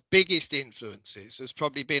one of the biggest influences has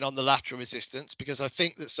probably been on the lateral resistance, because I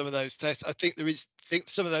think that some of those tests,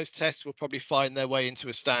 some of those tests will probably find their way into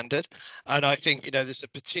a standard. And I think, you know, there's a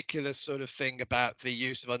particular sort of thing about the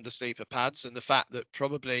use of undersleeper pads and the fact that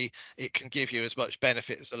probably it can give you as much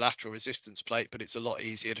benefit as the lateral resistance plate, but it's a lot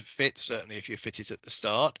easier to fit, certainly if you fit it at the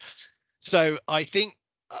start. So I think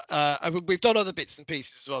we've done other bits and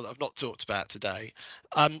pieces as well that I've not talked about today.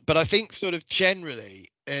 But I think sort of generally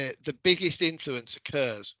the biggest influence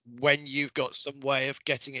occurs when you've got some way of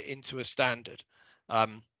getting it into a standard.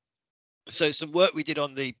 So some work we did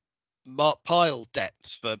on the pile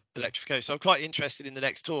depths for electrification. So I'm quite interested in the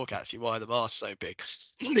next talk, actually, why the mast's so big,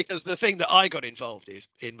 because the thing that I got involved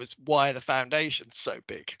in was why the foundation's so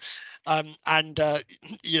big.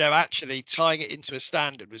 You know, actually tying it into a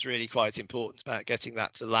standard was really quite important about getting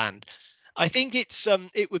that to land. I think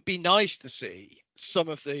it would be nice to see some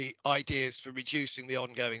of the ideas for reducing the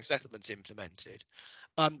ongoing settlement implemented.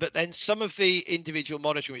 But then some of the individual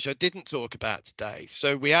monitoring, which I didn't talk about today.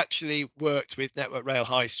 So we actually worked with Network Rail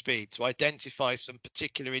High Speed to identify some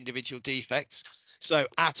particular individual defects. So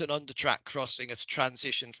at an under track crossing, at a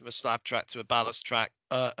transition from a slab track to a ballast track,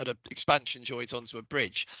 at an expansion joint onto a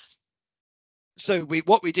bridge. So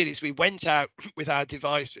what we did is we went out with our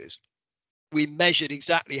devices. We measured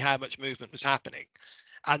exactly how much movement was happening.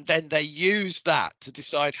 And then they used that to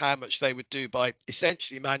decide how much they would do by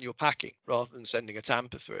essentially manual packing rather than sending a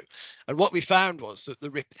tamper through. And what we found was that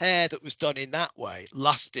the repair that was done in that way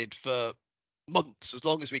lasted for months, as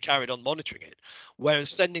long as we carried on monitoring it.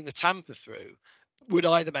 Whereas sending the tamper through would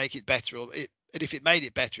either make it better, and if it made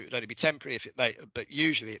it better, it would only be temporary. But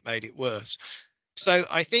usually it made it worse. So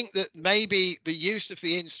I think that maybe the use of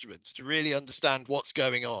the instruments to really understand what's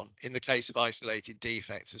going on in the case of isolated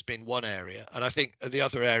defects has been one area. And I think the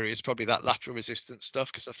other area is probably that lateral resistance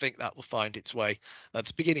stuff, because I think that will find its way,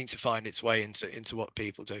 it's beginning to find its way into what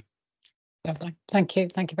people do. Definitely. Thank you.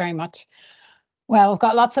 Thank you very much. Well, we've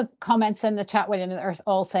got lots of comments in the chat, William, that are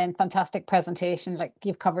all saying fantastic presentation. Like,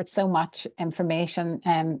 you've covered so much information.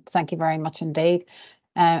 Thank you very much indeed.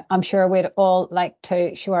 I'm sure we'd all like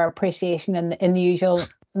to show our appreciation in the usual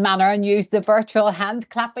manner and use the virtual hand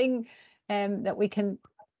clapping that we can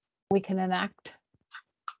enact.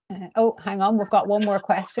 Oh, hang on, we've got one more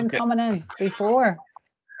question coming in before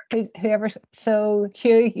whoever. So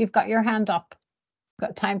Hugh, you've got your hand up.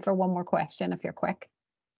 Got time for one more question if you're quick.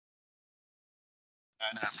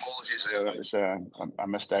 And apologies, it was a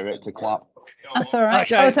misdirected clap. That's all right.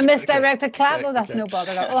 Okay. Oh, it's a misdirected clap. Okay, Oh, that's okay. no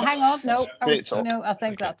bother. Oh, hang on. No, no, I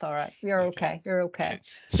think Okay. that's all right. You're okay. You're okay.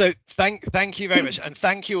 So thank you very much, and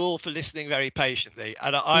thank you all for listening very patiently.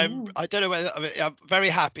 And I don't know whether I'm very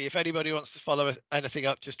happy. If anybody wants to follow anything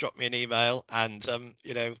up, just drop me an email, and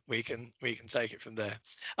you know, we can take it from there.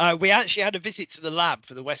 We actually had a visit to the lab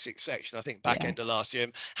for the Wessex section, I think back end of last year.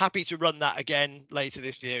 I'm happy to run that again later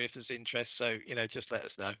this year if there's interest. So, you know, just let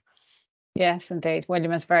us know. Yes, indeed.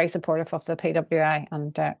 William is very supportive of the PWI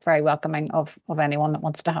and very welcoming of anyone that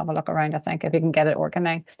wants to have a look around, I think, if you can get it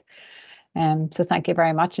organised. So thank you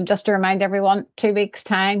very much. And just to remind everyone, 2 weeks'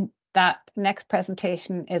 time, that next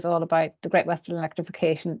presentation is all about the Great Western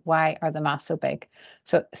Electrification. Why are the masts so big?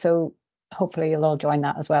 So hopefully you'll all join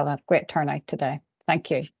that as well. A great turnout today. Thank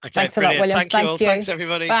you. Okay, thanks a lot, William. Thank you all. Thanks,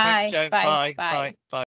 everybody. Bye. Thanks, Joan. Bye. Bye. Bye.